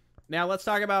 Now let's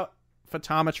talk about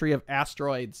photometry of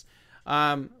asteroids.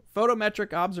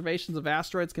 photometric observations of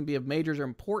asteroids can be of major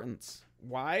importance.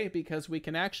 Why? Because we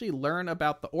can actually learn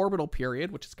about the orbital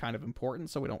period, which is kind of important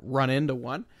so we don't run into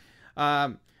one.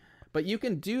 But you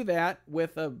can do that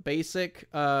with a basic,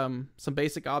 some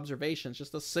basic observations.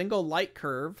 Just a single light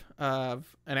curve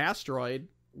of an asteroid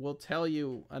will tell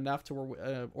you enough to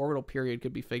where orbital period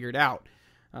could be figured out.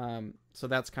 So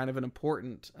that's kind of an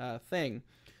important thing.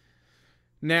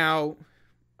 Lot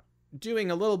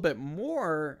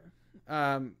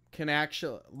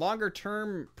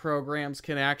longer-term programs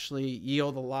can actually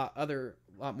yield a lot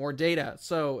more data.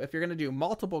 So if you're going to do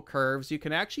multiple curves, you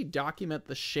can actually document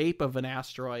the shape of an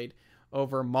asteroid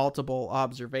over multiple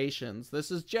observations.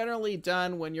 This is generally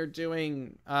done when you're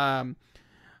doing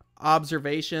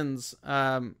observations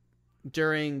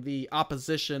during the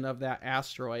opposition of that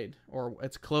asteroid or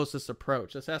its closest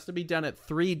approach. This has to be done at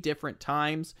 3 different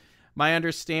times. My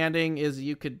understanding is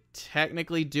you could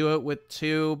technically do it with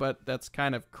 2, but that's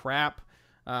kind of crap.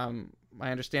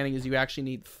 My understanding is you actually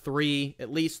need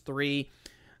at least three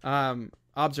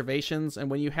observations. And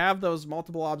when you have those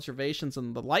multiple observations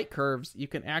and the light curves, you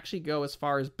can actually go as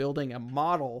far as building a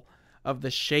model of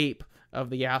the shape of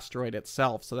the asteroid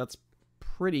itself. So that's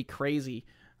pretty crazy.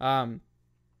 Again,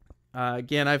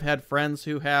 I've had friends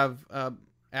who have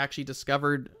actually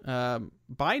discovered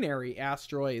binary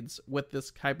asteroids with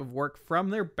this type of work from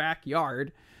their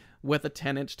backyard with a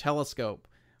 10-inch telescope,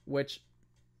 which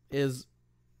is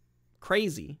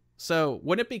crazy. So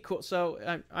wouldn't it be cool?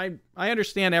 So I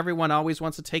understand everyone always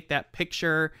wants to take that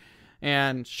picture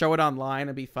and show it online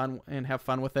and be fun and have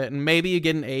fun with it. And maybe you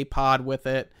get an A-pod with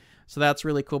it. So that's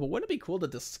really cool. But wouldn't it be cool to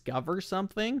discover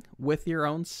something with your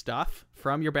own stuff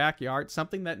from your backyard?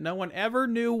 Something that no one ever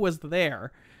knew was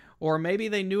there. Or maybe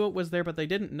they knew it was there, but they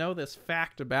didn't know this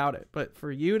fact about it. But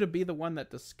for you to be the one that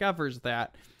discovers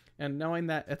that and knowing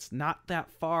that it's not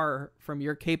that far from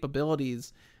your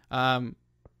capabilities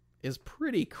is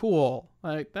pretty cool.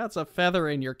 Like, that's a feather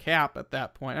in your cap at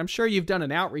that point. I'm sure you've done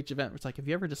an outreach event where it's like, have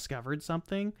you ever discovered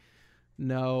something?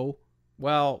 No.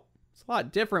 Well, it's a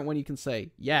lot different when you can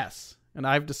say yes. And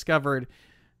I've discovered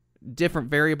different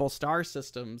variable star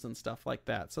systems and stuff like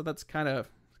that. So that's kind of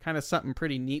something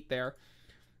pretty neat there.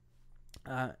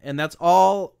 And that's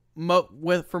all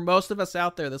for most of us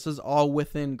out there. This is all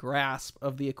within grasp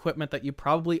of the equipment that you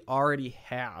probably already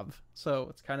have. So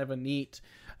it's kind of a neat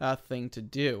thing to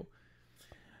do.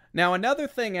 Now, another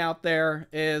thing out there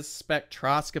is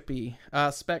spectroscopy.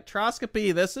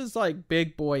 Spectroscopy, this is like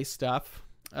big boy stuff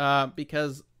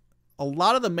because a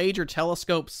lot of the major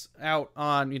telescopes out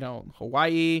on,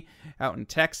 Hawaii, out in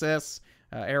Texas,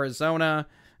 Arizona,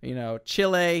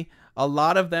 Chile, a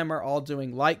lot of them are all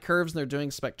doing light curves and they're doing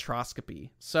spectroscopy.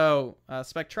 So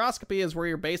spectroscopy is where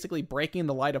you're basically breaking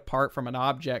the light apart from an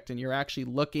object and you're actually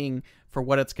looking for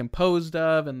what it's composed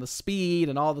of and the speed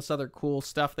and all this other cool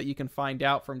stuff that you can find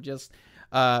out from just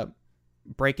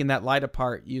breaking that light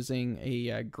apart using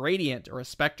a gradient or a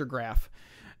spectrograph.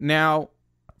 Now,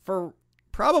 for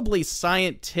probably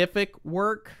scientific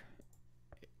work,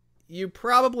 you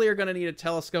probably are going to need a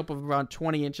telescope of around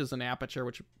 20 inches in aperture,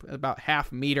 which is about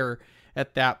half meter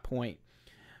at that point.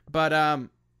 But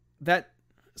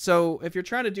so if you're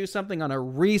trying to do something on a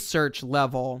research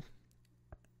level,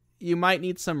 you might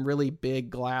need some really big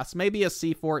glass, maybe a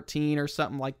C14 or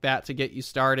something like that to get you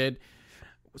started.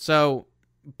 So,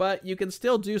 but you can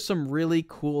still do some really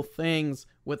cool things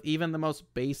with even the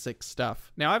most basic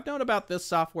stuff. Now, I've known about this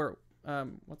software.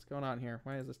 What's going on here?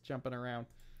 Why is this jumping around?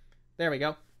 There we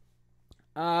go.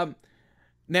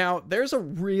 Now there's a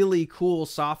really cool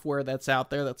software that's out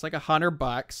there that's like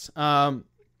 $100.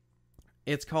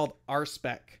 It's called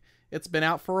RSpec. It's been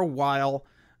out for a while.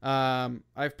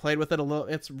 I've played with it a little.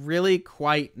 It's really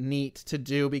quite neat to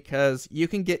do because you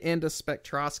can get into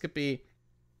spectroscopy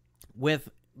with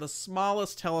the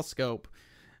smallest telescope.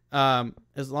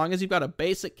 As long as you've got a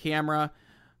basic camera,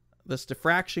 this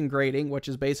diffraction grating, which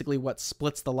is basically what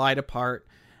splits the light apart,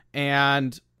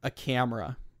 and a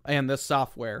camera. And this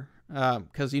software,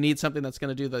 because you need something that's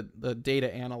going to do the data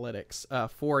analytics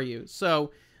for you. So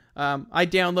I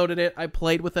downloaded it. I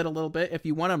played with it a little bit. If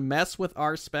you want to mess with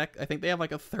RSpec, I think they have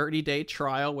like a 30-day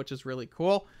trial, which is really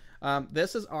cool.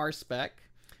 This is RSpec.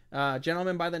 A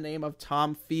gentleman by the name of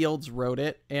Tom Fields wrote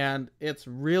it, and it's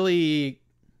very,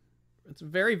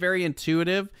 very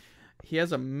intuitive. He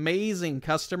has amazing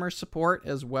customer support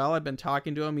as well. I've been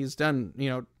talking to him. He's done,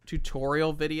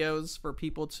 tutorial videos for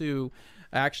people to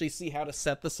actually see how to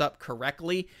set this up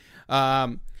correctly.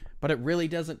 But it really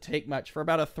doesn't take much. For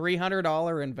about a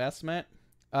 $300 investment,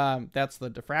 that's the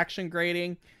diffraction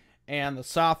grating and the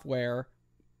software.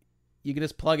 You can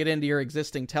just plug it into your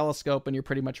existing telescope and you're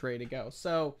pretty much ready to go.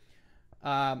 So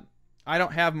I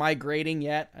don't have my grading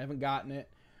yet. I haven't gotten it.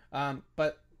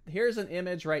 But here's an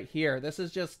image right here. This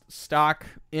is just stock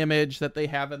image that they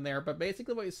have in there. But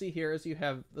basically what you see here is you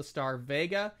have the star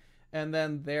Vega, and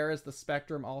then there is the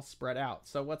spectrum all spread out.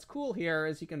 So what's cool here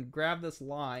is you can grab this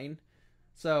line.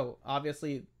 So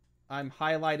obviously I'm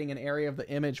highlighting an area of the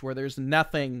image where there's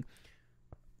nothing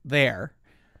there.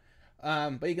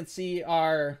 But you can see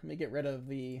let me get rid of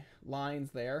the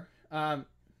lines there.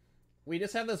 We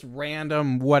just have this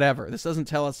random whatever. This doesn't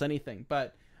tell us anything,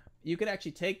 but you can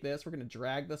actually take this. We're going to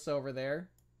drag this over there,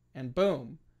 and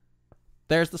boom,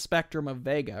 there's the spectrum of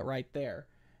Vega right there.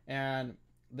 And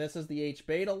this is the H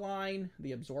beta line,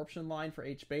 the absorption line for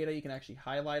H beta. You can actually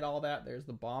highlight all that. There's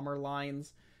the bomber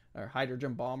lines, or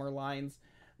hydrogen bomber lines.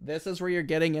 This is where you're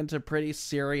getting into pretty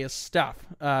serious stuff.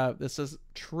 This is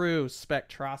true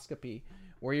spectroscopy,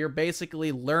 where you're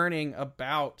basically learning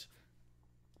about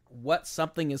what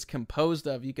something is composed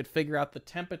of. You could figure out the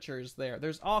temperatures there.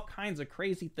 There's all kinds of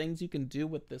crazy things you can do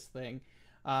with this thing.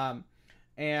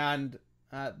 And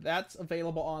that's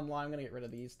available online. I'm going to get rid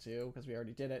of these two because we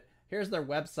already did it. Here's their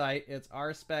website. It's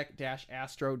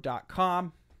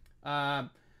rspec-astro.com.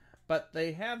 But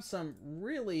they have some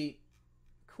really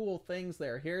cool things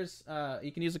there. Here's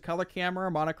you can use a color camera,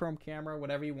 monochrome camera,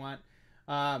 whatever you want.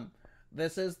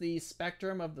 This is the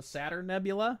spectrum of the Saturn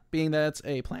Nebula, being that it's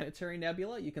a planetary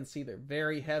nebula. You can see they're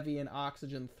very heavy in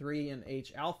oxygen 3 and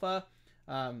H alpha.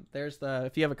 There's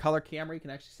if you have a color camera, you can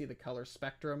actually see the color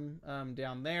spectrum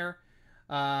down there.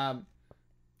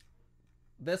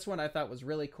 This one I thought was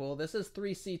really cool. This is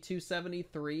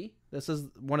 3C273. This is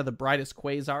one of the brightest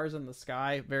quasars in the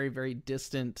sky. Very, very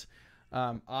distant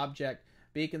object.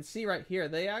 But you can see right here,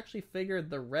 they actually figured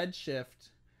the redshift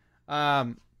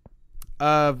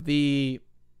of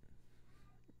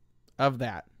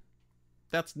that.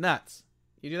 That's nuts.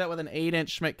 You do that with an 8-inch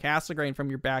Schmidt-Cassegrain from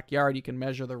your backyard, you can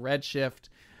measure the redshift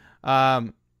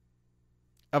of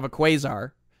a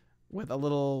quasar with a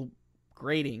little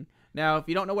grating. Now, if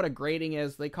you don't know what a grating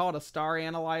is, they call it a star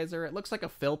analyzer. It looks like a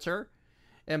filter,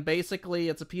 and basically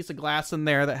it's a piece of glass in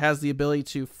there that has the ability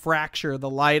to fracture the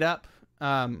light up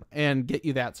and get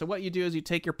you that. So what you do is you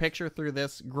take your picture through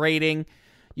this grating.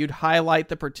 You'd highlight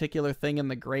the particular thing in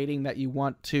the grating that you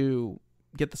want to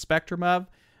get the spectrum of,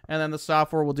 and then the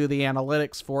software will do the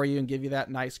analytics for you and give you that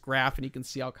nice graph, and you can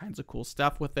see all kinds of cool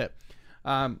stuff with it.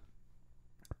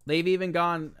 They've even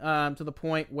gone to the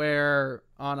point where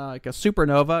on like a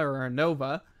supernova or a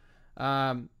nova,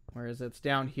 whereas it's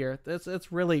down here,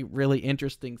 it's really, really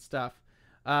interesting stuff.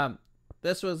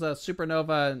 This was a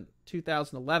supernova in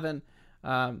 2011.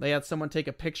 They had someone take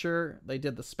a picture. They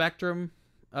did the spectrum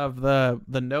of the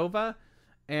nova,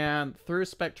 and through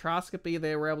spectroscopy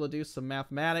they were able to do some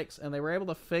mathematics, and they were able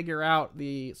to figure out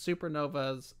the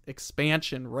supernova's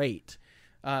expansion rate.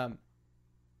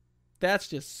 That's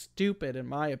just stupid in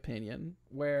my opinion,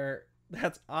 where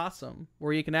that's awesome,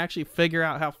 where you can actually figure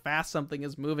out how fast something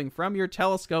is moving from your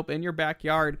telescope in your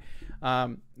backyard.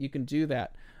 You can do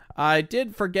that. I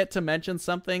did forget to mention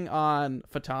something on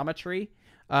photometry.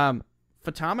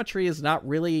 Photometry is not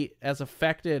really as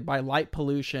affected by light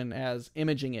pollution as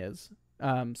imaging is.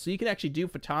 So you could actually do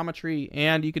photometry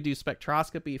and you could do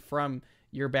spectroscopy from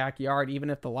your backyard, even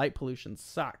if the light pollution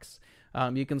sucks.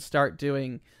 You can start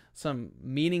doing some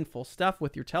meaningful stuff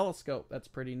with your telescope. That's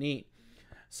pretty neat.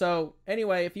 So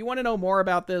anyway, if you want to know more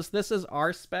about this, this is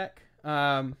RSpec.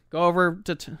 Go over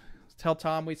to tell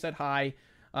Tom we said hi.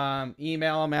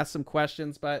 Email him, ask some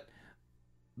questions, but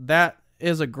that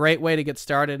is a great way to get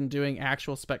started in doing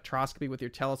actual spectroscopy with your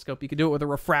telescope. You can do it with a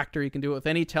refractor. You can do it with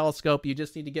any telescope. You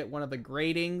just need to get one of the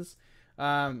gratings,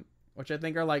 which I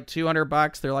think are like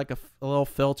 $200. They're like a little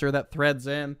filter that threads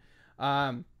in.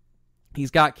 He's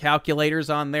got calculators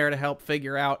on there to help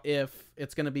figure out if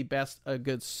it's going to be a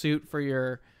good suit for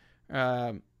your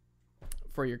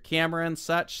camera and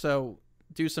such. So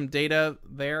do some data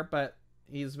there, but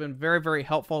he's been very, very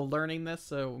helpful learning this,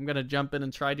 so I'm going to jump in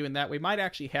and try doing that. We might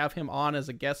actually have him on as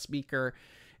a guest speaker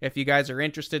if you guys are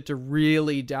interested to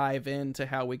really dive into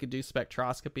how we could do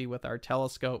spectroscopy with our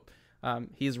telescope.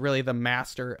 He's really the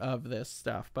master of this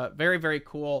stuff, but very, very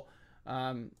cool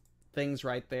things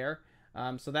right there.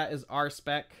 So that is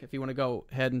RSpec if you want to go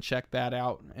ahead and check that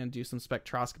out and do some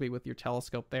spectroscopy with your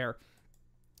telescope there.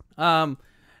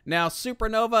 Now,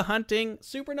 supernova hunting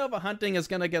is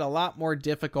going to get a lot more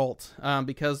difficult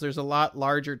because there's a lot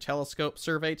larger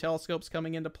survey telescopes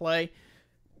coming into play.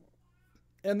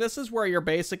 And this is where you're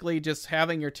basically just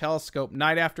having your telescope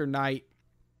night after night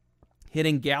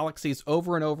hitting galaxies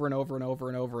over and over and over and over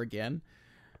and over again.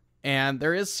 And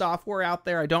there is software out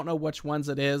there. I don't know which ones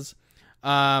it is.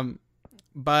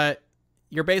 But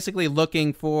you're basically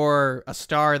looking for a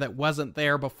star that wasn't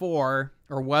there before,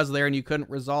 or was there and you couldn't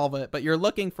resolve it, but you're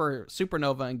looking for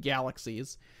supernova and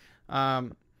galaxies.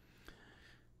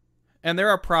 And there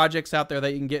are projects out there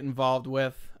that you can get involved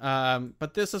with.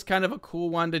 But this is kind of a cool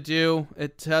one to do.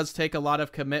 It does take a lot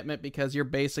of commitment because you're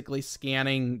basically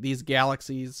scanning these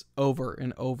galaxies over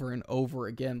and over and over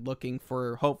again, looking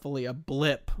for hopefully a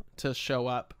blip to show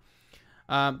up.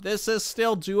 This is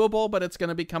still doable, but it's going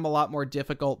to become a lot more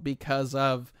difficult because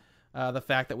of the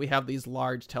fact that we have these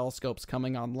large telescopes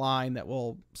coming online that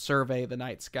will survey the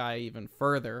night sky even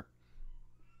further.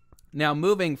 Now,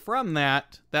 moving from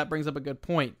that brings up a good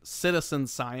point. Citizen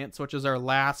science, which is our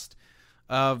last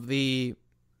of the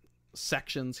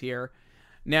sections here.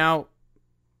 Now,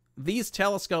 these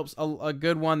telescopes, a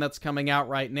good one that's coming out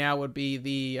right now would be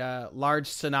the Large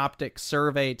Synoptic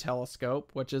Survey Telescope,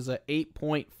 which is a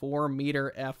 8.4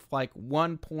 meter f,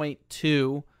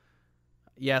 1.2.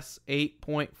 Yes,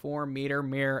 8.4 meter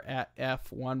mirror at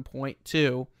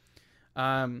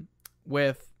f1.2,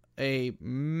 with a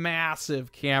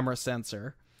massive camera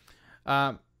sensor.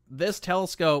 This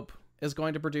telescope is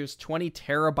going to produce 20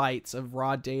 terabytes of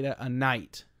raw data a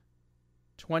night.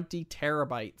 20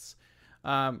 terabytes.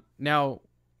 Now,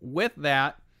 with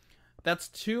that's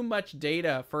too much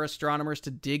data for astronomers to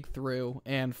dig through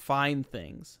and find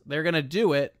things. They're going to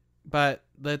do it, but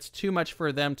that's too much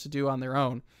for them to do on their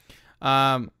own.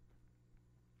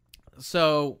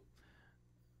 So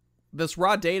this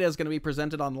raw data is going to be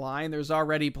presented online. There's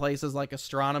already places like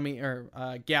Astronomy or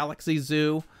Galaxy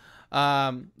Zoo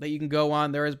that you can go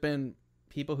on. There has been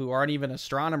people who aren't even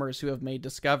astronomers who have made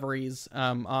discoveries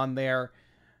on there,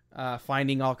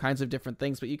 finding all kinds of different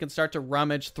things. But you can start to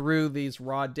rummage through these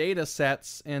raw data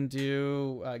sets and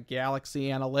do galaxy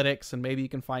analytics, and maybe you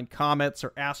can find comets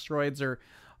or asteroids or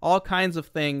all kinds of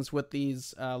things with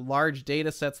these large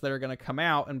data sets that are going to come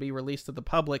out and be released to the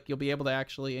public. You'll be able to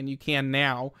actually, and you can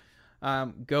now,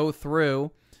 go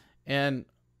through and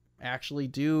actually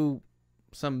do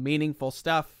some meaningful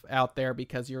stuff out there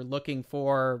because you're looking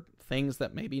for things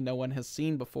that maybe no one has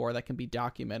seen before that can be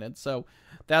documented. So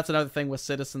that's another thing with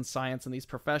citizen science and these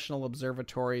professional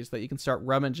observatories, that you can start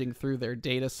rummaging through their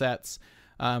data sets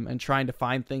and trying to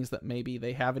find things that maybe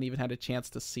they haven't even had a chance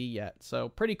to see yet. So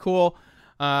pretty cool.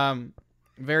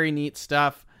 Very neat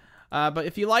stuff. But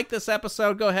if you like this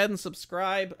episode, go ahead and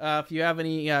subscribe. If you have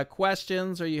any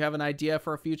questions or you have an idea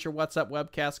for a future What's Up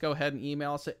webcast, go ahead and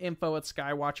email us at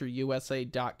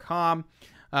info@skywatcherusa.com.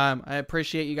 I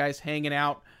appreciate you guys hanging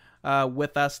out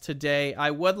with us today.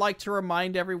 I would like to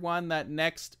remind everyone that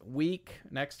next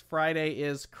Friday,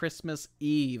 is Christmas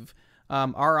Eve.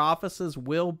 Our offices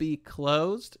will be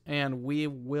closed and we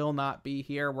will not be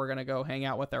here. We're going to go hang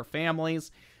out with our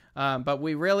families. But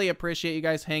we really appreciate you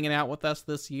guys hanging out with us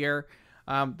this year.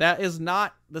 This is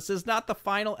not the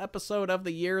final episode of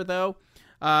the year, though.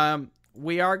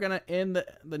 We are going to end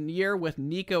the year with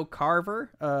Nico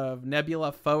Carver of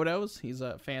Nebula Photos. He's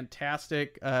a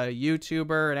fantastic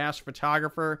YouTuber and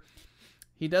astrophotographer.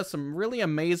 He does some really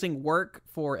amazing work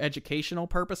for educational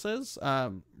purposes,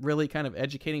 really kind of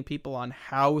educating people on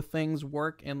how things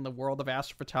work in the world of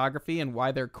astrophotography and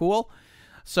why they're cool.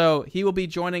 So he will be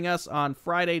joining us on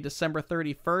Friday, December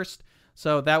 31st.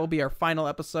 So that will be our final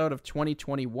episode of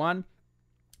 2021.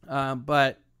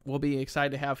 But we'll be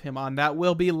excited to have him on. That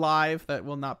will be live. That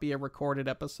will not be a recorded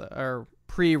episode or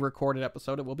pre-recorded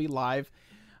episode. It will be live.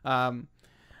 But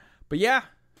yeah,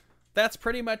 that's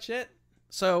pretty much it.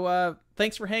 So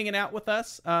thanks for hanging out with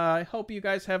us. I hope you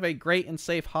guys have a great and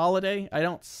safe holiday. I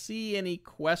don't see any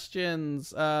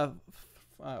questions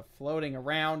floating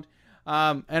around.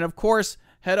 And of course,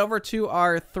 head over to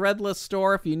our Threadless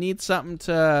store if you need something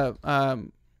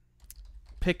to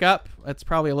pick up. It's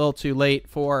probably a little too late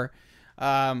for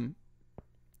the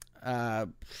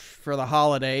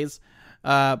holidays.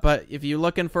 But if you're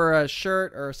looking for a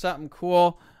shirt or something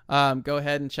cool, go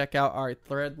ahead and check out our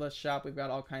Threadless shop. We've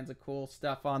got all kinds of cool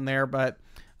stuff on there, but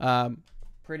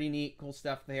pretty neat, cool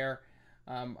stuff there.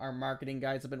 Our marketing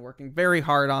guys have been working very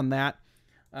hard on that.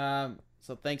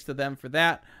 So thanks to them for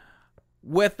that.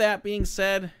 With that being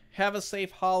said, have a safe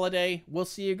holiday. We'll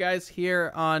see you guys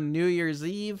here on New Year's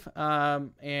Eve.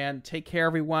 And take care,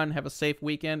 everyone. Have a safe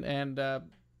weekend and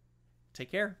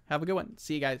take care. Have a good one.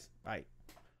 See you guys. Bye.